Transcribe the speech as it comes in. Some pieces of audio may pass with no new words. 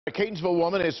A Catonsville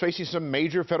woman is facing some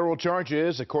major federal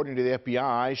charges. According to the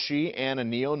FBI, she and a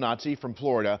neo-Nazi from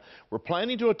Florida were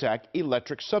planning to attack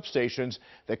electric substations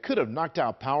that could have knocked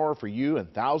out power for you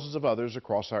and thousands of others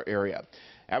across our area.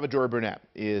 Avador Burnett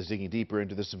is digging deeper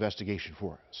into this investigation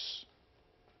for us.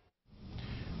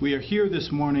 We are here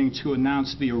this morning to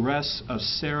announce the arrests of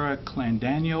Beth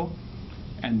Clendaniel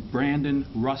and Brandon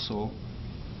Russell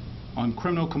on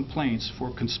criminal complaints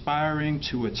for conspiring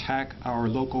to attack our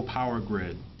local power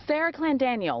grid. Beth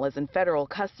Clendaniel is in federal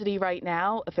custody right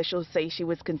now. Officials say she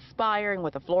was conspiring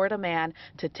with a Florida man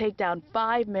to take down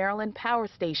 5 Maryland power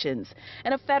stations.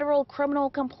 In a federal criminal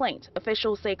complaint,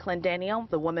 officials say Clendaniel,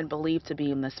 the woman believed to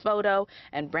be in this photo,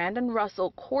 and Brandon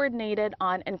Russell coordinated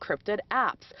on encrypted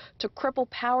apps to cripple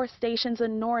power stations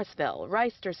in Norrisville,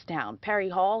 Reisterstown, Perry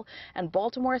Hall, and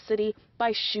Baltimore City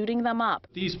by shooting them up.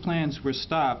 These plans were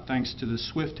stopped thanks to the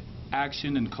swift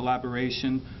action and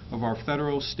collaboration of our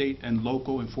federal, state, and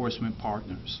local enforcement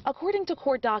partners. According to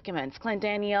court documents,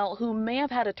 Clendaniel, who may have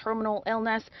had a terminal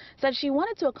illness, said she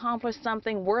wanted to accomplish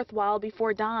something worthwhile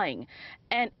before dying.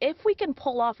 And if we can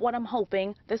pull off what I'm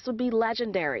hoping, this would be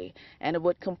legendary, and it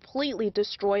would completely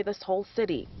destroy this whole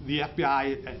city. The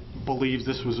FBI believes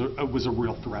this was a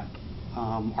real threat.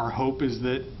 Our hope is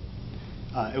that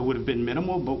it would have been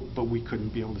minimal, but we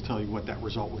couldn't be able to tell you what that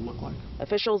result would look like.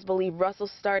 Officials believe Russell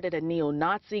started a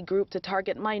neo-Nazi group to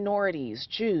target minorities,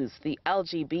 Jews, the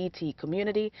LGBT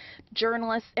community,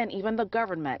 journalists, and even the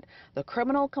government. The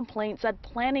criminal complaint said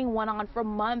planning went on for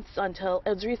months until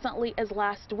as recently as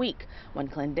last week, when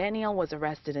Clendaniel was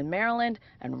arrested in Maryland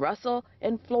and Russell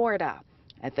in Florida.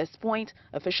 At this point,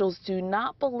 officials do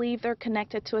not believe they're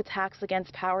connected to attacks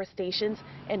against power stations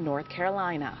in North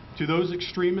Carolina. To those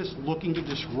extremists looking to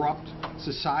disrupt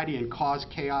society and cause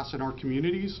chaos in our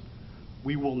communities,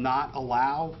 we will not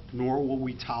allow nor will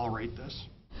we tolerate this.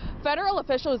 Federal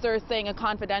officials are saying a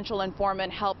confidential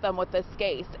informant helped them with this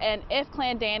case, and if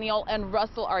Clendaniel and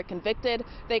Russell are convicted,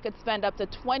 they could spend up to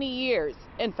 20 years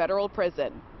in federal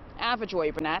prison.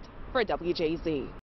 Avador Burnett for WJZ.